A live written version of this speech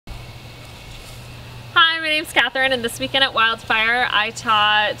my name's Kathryn, and this weekend at Wildfire I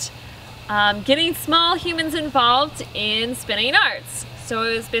taught getting small humans involved in spinning arts. So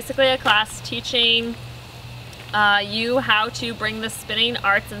it was basically a class teaching you how to bring the spinning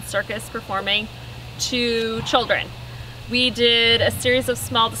arts and circus performing to children. We did a series of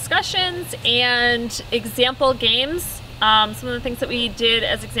small discussions and example games. Some of the things that we did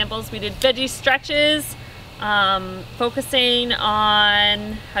as examples, we did veggie stretches, focusing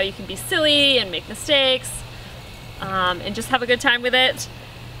on how you can be silly and make mistakes and just have a good time with it.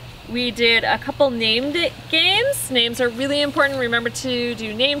 We did a couple named games. Names are really important. Remember to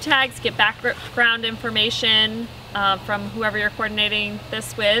do name tags, get background information from whoever you're coordinating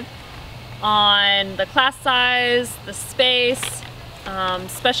this with on the class size, the space,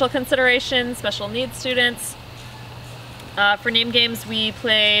 special considerations, special needs students. For name games, we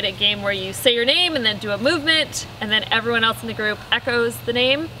played a game where you say your name and then do a movement, and then everyone else in the group echoes the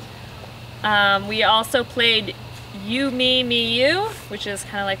name. We also played You, Me, Me, You, which is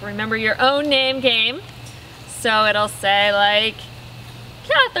kind of like remember your own name game. So it'll say like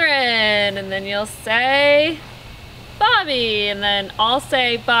Kathryn, and then you'll say Bobby, and then I'll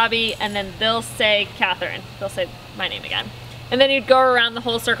say Bobby, and then they'll say Kathryn. They'll say my name again. And then you'd go around the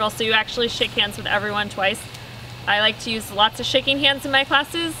whole circle, so you actually shake hands with everyone twice. I like to use lots of shaking hands in my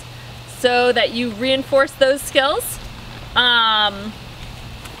classes so that you reinforce those skills.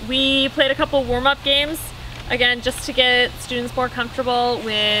 We played a couple warm-up games, again, just to get students more comfortable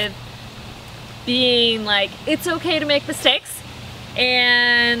with being like, it's okay to make mistakes.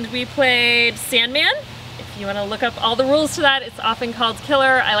 And we played Sandman. If you want to look up all the rules to that, it's often called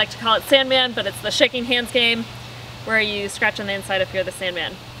Killer. I like to call it Sandman, but it's the shaking hands game where you scratch on the inside if you're the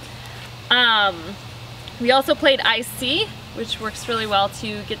Sandman. We also played I See, which works really well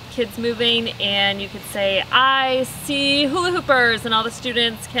to get kids moving, and you could say, I see hula hoopers, and all the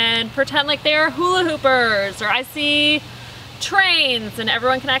students can pretend like they're hula hoopers, or I see trains, and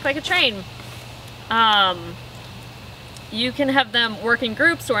everyone can act like a train. You can have them work in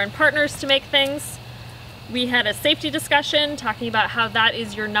groups or in partners to make things. We had a safety discussion talking about how that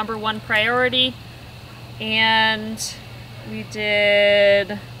is your #1 priority, and we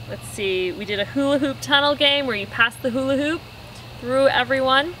did, let's see, we did a hula hoop tunnel game where you pass the hula hoop through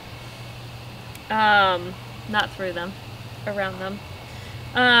everyone. Not through them, around them.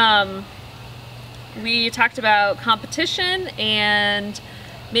 We talked about competition and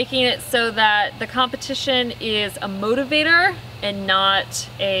making it so that the competition is a motivator and not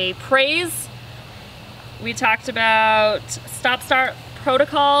a praise. We talked about stop-start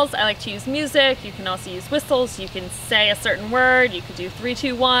protocols. I like to use music. You can also use whistles. You can say a certain word. You could do 3,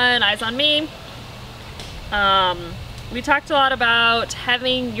 2, 1, eyes on me. We talked a lot about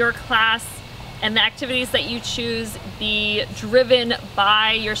having your class and the activities that you choose be driven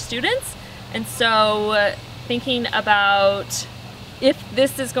by your students. And so thinking about if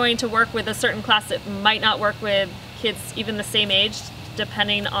this is going to work with a certain class, it might not work with kids even the same age,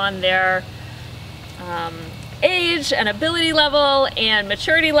 depending on their age and ability level and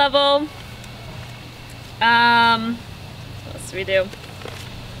maturity level. What else did we do?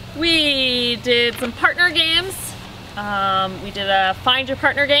 We did some partner games. We did a find your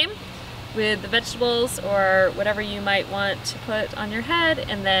partner game with the vegetables or whatever you might want to put on your head,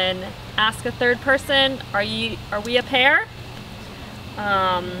 and then ask a third person, are we a pair?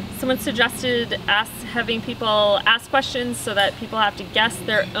 Someone suggested having people ask questions so that people have to guess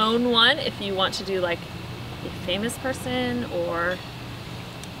their own one if you want to do like a famous person or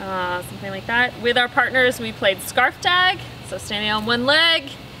something like that. With our partners, we played scarf tag, so standing on one leg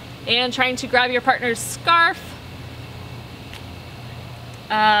and trying to grab your partner's scarf.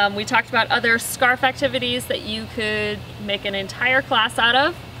 We talked about other scarf activities that you could make an entire class out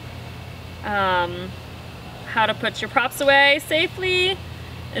of. How to put your props away safely.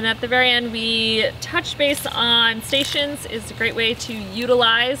 And at the very end, we touched base on stations is a great way to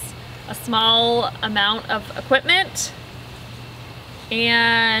utilize a small amount of equipment,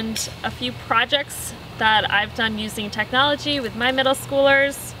 and a few projects that I've done using technology with my middle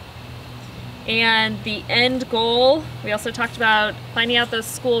schoolers. And the end goal, we also talked about finding out those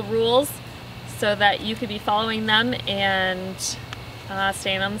school rules so that you could be following them and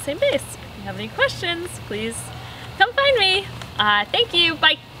staying on the same base. If you have any questions, please come find me. Thank you,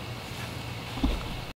 bye.